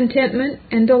 Contentment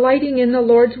and delighting in the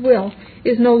Lord's will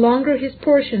is no longer his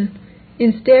portion.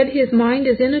 Instead, his mind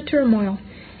is in a turmoil.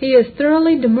 He is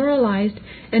thoroughly demoralized,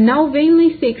 and now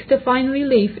vainly seeks to find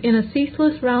relief in a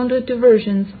ceaseless round of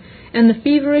diversions and the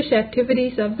feverish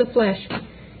activities of the flesh.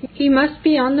 He must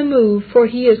be on the move, for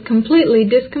he is completely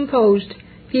discomposed.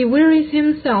 He wearies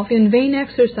himself in vain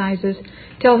exercises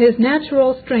till his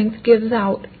natural strength gives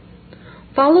out.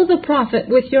 Follow the prophet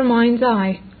with your mind's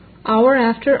eye. Hour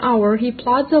after hour he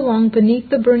plods along beneath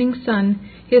the burning sun,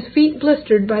 his feet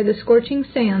blistered by the scorching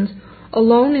sands,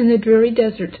 alone in the dreary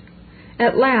desert.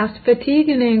 At last fatigue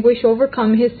and anguish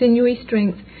overcome his sinewy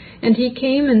strength, and he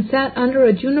came and sat under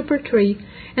a juniper tree,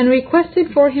 and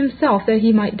requested for himself that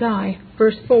he might die.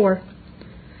 Verse 4.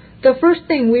 The first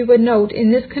thing we would note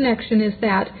in this connection is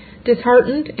that,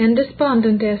 disheartened and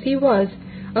despondent as he was,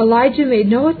 Elijah made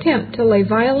no attempt to lay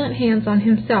violent hands on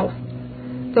himself.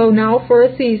 Though now for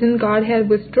a season God had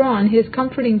withdrawn his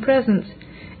comforting presence,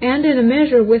 and in a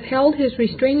measure withheld his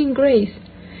restraining grace,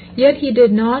 yet he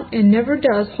did not and never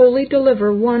does wholly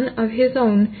deliver one of his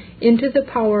own into the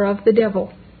power of the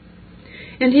devil.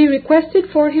 And he requested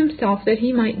for himself that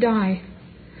he might die.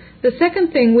 The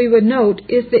second thing we would note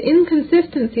is the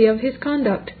inconsistency of his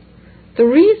conduct. The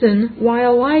reason why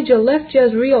Elijah left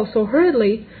Jezreel so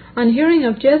hurriedly on hearing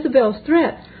of Jezebel's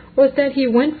threat was that he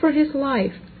went for his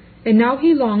life, and now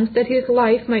he longs that his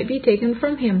life might be taken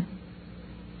from him.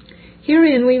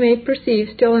 Herein we may perceive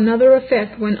still another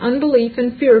effect when unbelief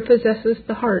and fear possesses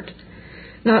the heart.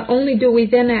 Not only do we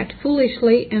then act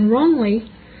foolishly and wrongly,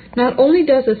 not only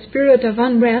does a spirit of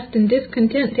unrest and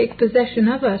discontent take possession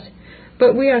of us,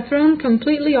 but we are thrown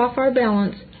completely off our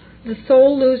balance, the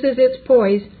soul loses its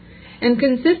poise, and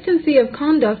consistency of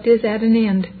conduct is at an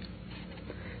end.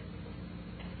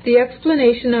 The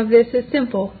explanation of this is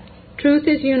simple. Truth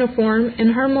is uniform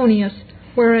and harmonious,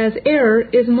 whereas error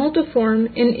is multiform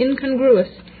and incongruous.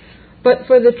 But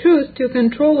for the truth to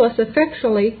control us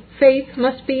effectually, faith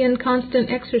must be in constant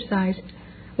exercise.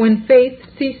 When faith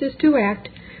ceases to act,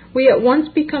 we at once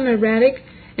become erratic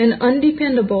and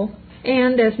undependable,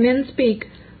 and, as men speak,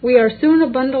 we are soon a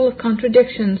bundle of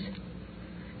contradictions.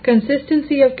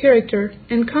 Consistency of character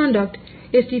and conduct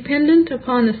is dependent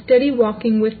upon a steady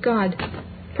walking with God.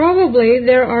 Probably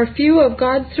there are few of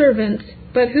God's servants,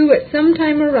 but who at some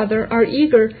time or other are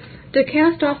eager to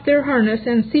cast off their harness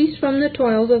and cease from the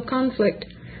toils of conflict,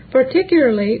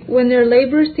 particularly when their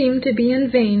labors seem to be in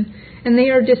vain, and they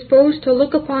are disposed to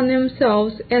look upon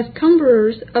themselves as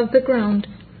cumberers of the ground.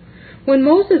 When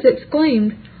Moses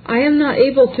exclaimed, "I am not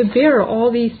able to bear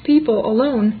all these people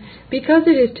alone, because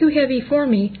it is too heavy for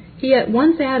me," he at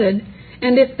once added,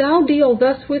 "And if thou deal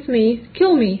thus with me,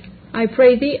 kill me, I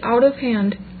pray thee, out of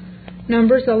hand."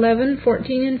 Numbers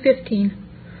 11:14 and 15.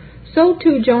 So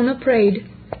too Jonah prayed,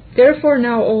 "Therefore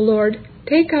now, O Lord,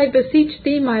 take, I beseech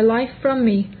thee, my life from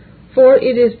me, for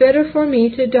it is better for me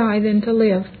to die than to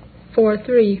live."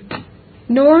 4:3.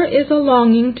 Nor is a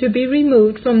longing to be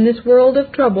removed from this world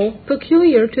of trouble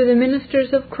peculiar to the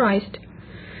ministers of Christ.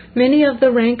 Many of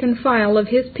the rank and file of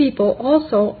his people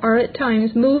also are at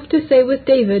times moved to say with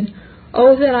David,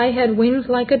 "Oh, that I had wings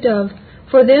like a dove,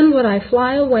 for then would I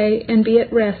fly away and be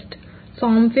at rest."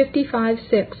 Psalm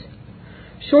 55:6.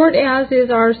 Short as is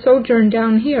our sojourn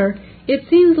down here, it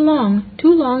seems long,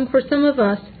 too long for some of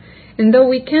us, and though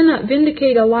we cannot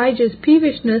vindicate Elijah's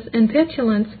peevishness and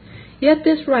petulance, yet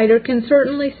this writer can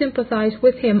certainly sympathize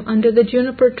with him under the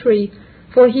juniper tree,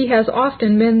 for he has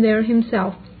often been there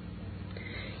himself.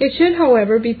 It should,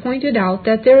 however, be pointed out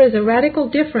that there is a radical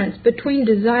difference between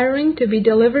desiring to be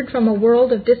delivered from a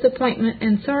world of disappointment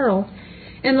and sorrow,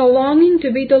 and a longing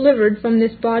to be delivered from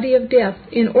this body of death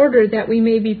in order that we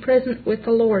may be present with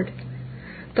the Lord.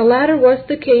 The latter was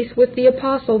the case with the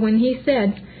apostle when he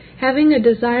said, "Having a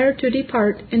desire to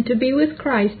depart and to be with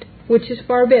Christ, which is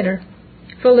far better."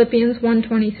 Philippians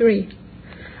 1:23.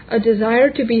 A desire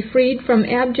to be freed from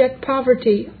abject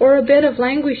poverty or a bed of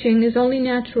languishing is only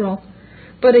natural,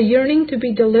 but a yearning to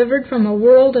be delivered from a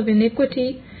world of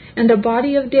iniquity and a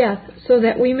body of death so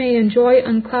that we may enjoy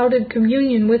unclouded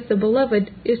communion with the Beloved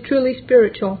is truly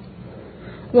spiritual.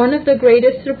 One of the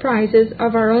greatest surprises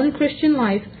of our own Christian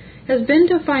life has been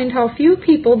to find how few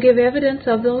people give evidence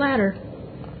of the latter.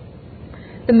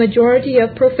 The majority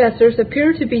of professors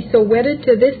appear to be so wedded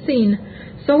to this scene,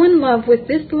 so in love with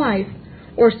this life,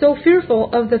 or so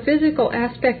fearful of the physical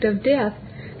aspect of death,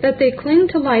 that they cling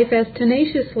to life as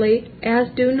tenaciously as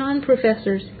do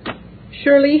non-professors.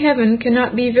 Surely heaven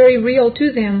cannot be very real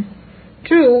to them.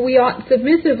 True, we ought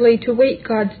submissively to wait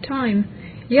God's time,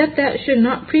 yet that should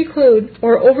not preclude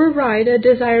or override a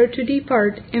desire to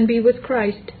depart and be with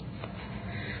Christ.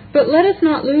 But let us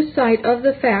not lose sight of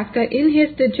the fact that in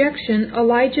his dejection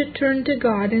Elijah turned to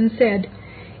God and said,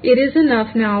 "It is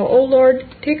enough now, O Lord,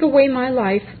 take away my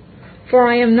life, for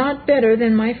I am not better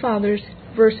than my fathers."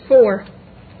 Verse 4.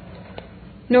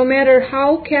 No matter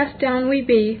how cast down we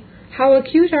be, how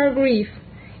acute our grief,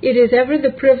 it is ever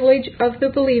the privilege of the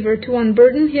believer to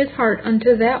unburden his heart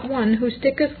unto that one who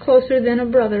sticketh closer than a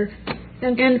brother,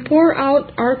 and pour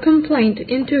out our complaint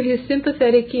into his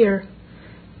sympathetic ear.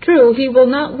 True, he will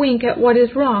not wink at what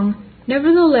is wrong,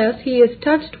 nevertheless he is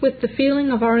touched with the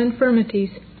feeling of our infirmities.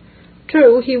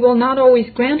 True, he will not always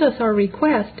grant us our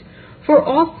request, for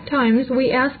oft times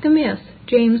we ask amiss,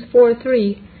 James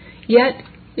 4:3. Yet,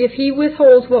 if he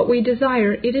withholds what we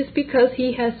desire, it is because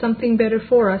he has something better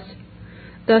for us.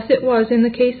 Thus it was in the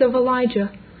case of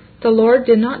Elijah. The Lord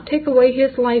did not take away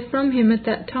his life from him at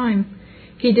that time.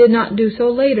 He did not do so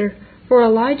later, for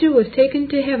Elijah was taken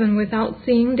to heaven without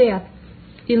seeing death.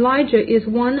 Elijah is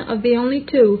one of the only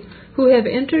two who have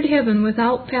entered heaven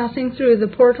without passing through the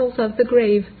portals of the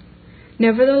grave.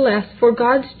 Nevertheless, for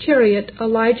God's chariot,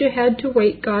 Elijah had to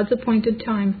wait God's appointed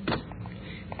time.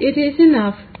 "It is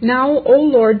enough. Now, O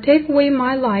Lord, take away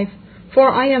my life, for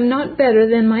I am not better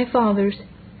than my fathers."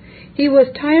 He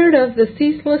was tired of the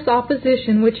ceaseless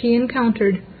opposition which he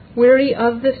encountered, weary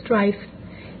of the strife.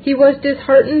 He was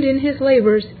disheartened in his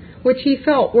labors, which he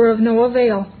felt were of no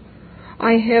avail.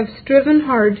 "I have striven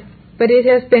hard, but it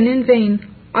has been in vain.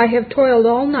 I have toiled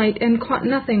all night and caught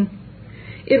nothing."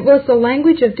 It was the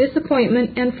language of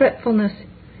disappointment and fretfulness.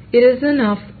 "It is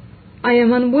enough. I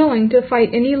am unwilling to fight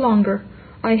any longer.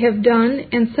 I have done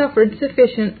and suffered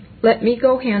sufficient. Let me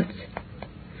go hence."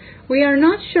 We are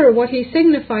not sure what he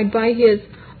signified by his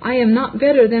 "I am not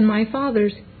better than my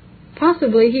fathers."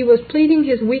 Possibly he was pleading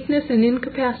his weakness and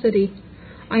incapacity.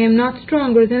 I am not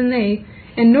stronger than they,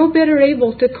 and no better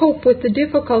able to cope with the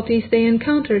difficulties they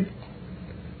encountered.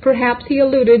 Perhaps he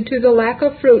alluded to the lack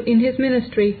of fruit in his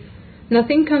ministry.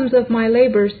 "Nothing comes of my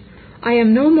labors. I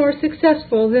am no more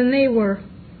successful than they were."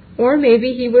 Or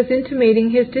maybe he was intimating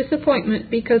his disappointment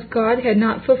because God had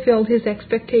not fulfilled his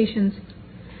expectations.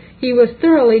 He was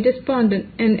thoroughly despondent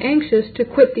and anxious to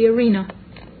quit the arena.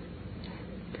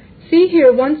 See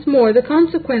here once more the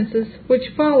consequences which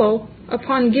follow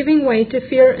upon giving way to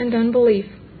fear and unbelief.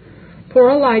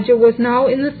 Poor Elijah was now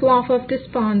in the slough of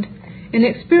despond, an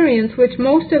experience which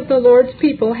most of the Lord's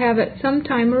people have at some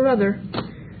time or other.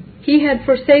 He had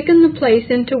forsaken the place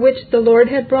into which the Lord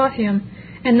had brought him,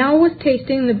 and now was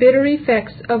tasting the bitter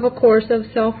effects of a course of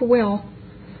self-will.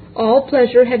 All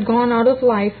pleasure had gone out of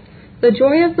life. The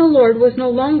joy of the Lord was no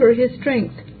longer his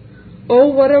strength. Oh,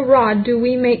 what a rod do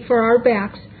we make for our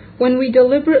backs when we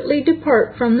deliberately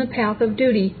depart from the path of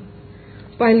duty.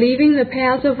 By leaving the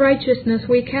paths of righteousness,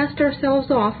 we cast ourselves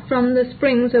off from the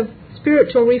springs of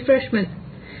spiritual refreshment,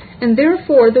 and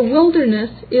therefore the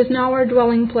wilderness is now our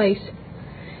dwelling place.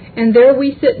 And there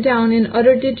we sit down in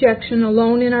utter dejection,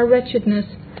 alone in our wretchedness,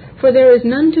 for there is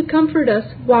none to comfort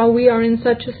us while we are in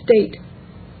such a state.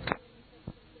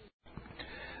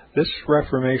 This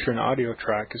Reformation audio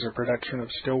track is a production of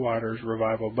Still Waters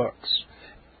Revival Books.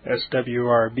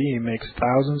 SWRB makes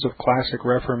thousands of classic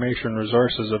Reformation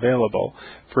resources available,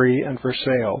 free and for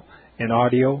sale, in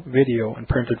audio, video, and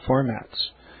printed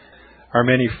formats. Our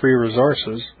many free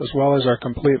resources, as well as our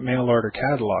complete mail-order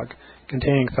catalog,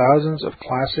 containing thousands of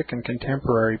classic and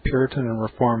contemporary Puritan and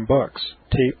Reformed books,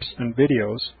 tapes, and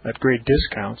videos at great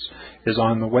discounts, is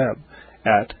on the web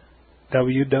at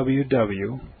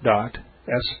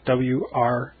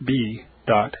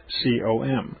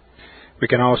www.swrb.com. We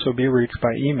can also be reached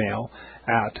by email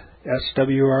at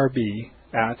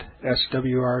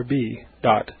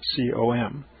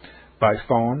swrb@swrb.com, by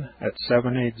phone at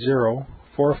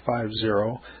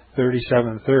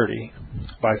 780-450-3730,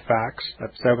 by fax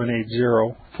at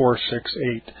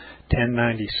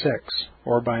 780-468-1096,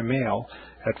 or by mail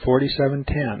at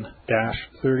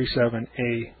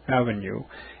 4710-37A Avenue,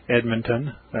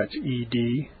 Edmonton, that's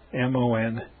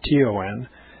Edmonton,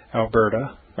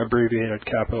 Alberta, abbreviated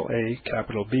capital A,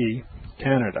 capital B,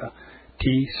 Canada,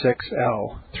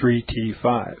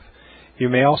 T6L3T5. You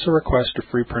may also request a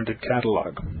free printed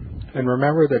catalog. And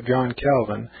remember that John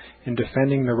Calvin, in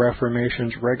defending the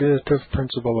Reformation's regulative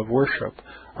principle of worship,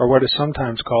 or what is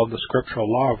sometimes called the scriptural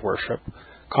law of worship,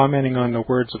 commenting on the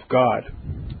words of God,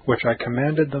 "Which I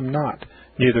commanded them not,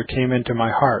 neither came into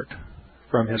my heart,"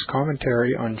 from his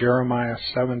commentary on Jeremiah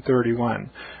 7:31,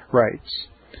 writes,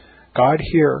 "God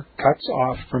here cuts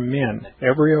off from men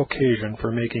every occasion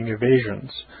for making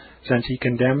evasions, since he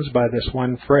condemns by this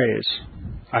one phrase,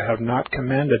 'I have not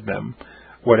commanded them,'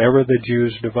 whatever the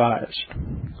Jews devised.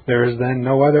 There is then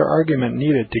no other argument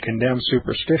needed to condemn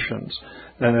superstitions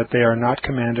than that they are not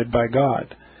commanded by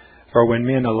God. For when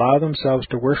men allow themselves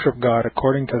to worship God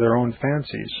according to their own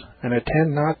fancies, and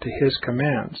attend not to his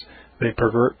commands, they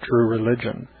pervert true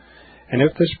religion. And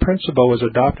if this principle was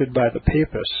adopted by the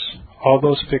Papists, all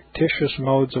those fictitious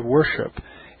modes of worship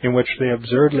in which they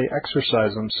absurdly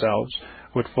exercise themselves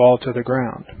would fall to the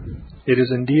ground. It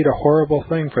is indeed a horrible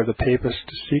thing for the Papists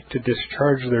to seek to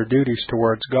discharge their duties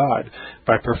towards God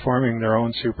by performing their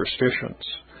own superstitions.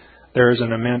 There is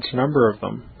an immense number of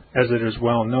them, as it is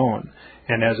well known,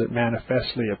 and as it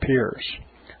manifestly appears.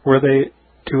 Were they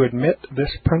to admit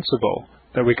this principle,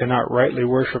 that we cannot rightly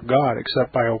worship God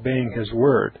except by obeying his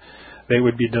word, they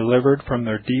would be delivered from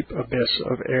their deep abyss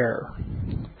of error.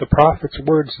 The prophet's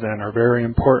words, then, are very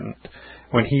important,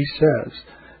 when he says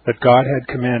that God had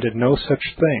commanded no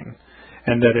such thing,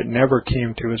 and that it never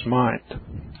came to his mind,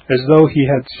 as though he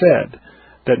had said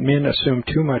that men assume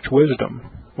too much wisdom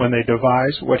when they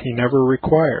devise what he never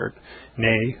required,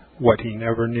 nay, what he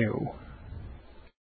never knew.